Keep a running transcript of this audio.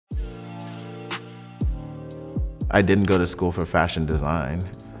I didn't go to school for fashion design,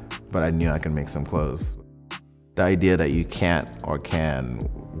 but I knew I could make some clothes. The idea that you can't or can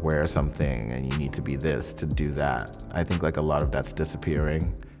wear something and you need to be this to do that, I think like a lot of that's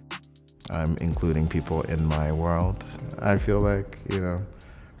disappearing. I'm including people in my world, I feel like, you know,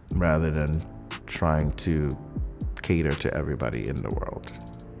 rather than trying to cater to everybody in the world,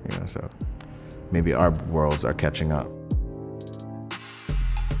 you know, so maybe our worlds are catching up.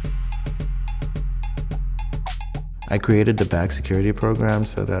 I created the bag security program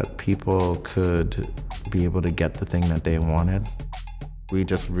so that people could be able to get the thing that they wanted. We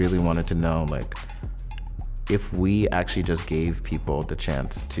just really wanted to know, like, if we actually just gave people the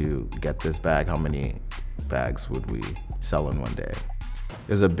chance to get this bag, how many bags would we sell in one day? It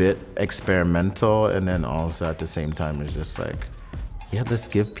was a bit experimental, and then also at the same time, it's just like, yeah, let's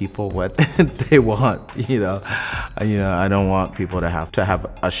give people what they want, you know? I don't want people to have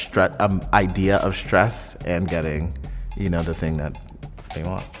a idea of stress and getting, you know, the thing that they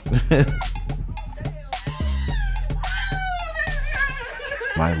want.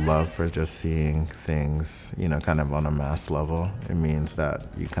 My love for just seeing things, you know, kind of on a mass level, it means that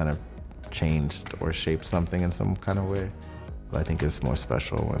you kind of changed or shaped something in some kind of way. I think it's more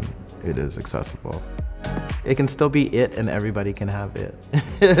special when it is accessible. It can still be it and everybody can have it.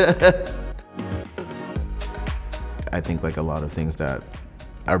 I think like a lot of things that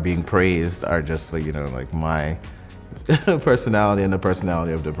are being praised are just like, you know, like my personality and the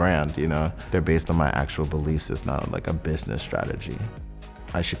personality of the brand, you know. They're based on my actual beliefs. It's not like a business strategy.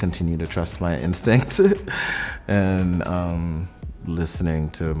 I should continue to trust my instinct and listening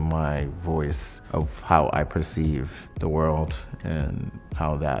to my voice of how I perceive the world and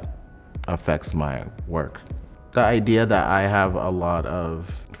how that affects my work. The idea that I have a lot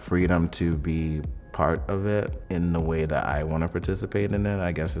of freedom to be part of it in the way that I want to participate in it,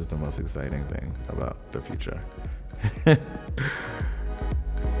 I guess is the most exciting thing about the future.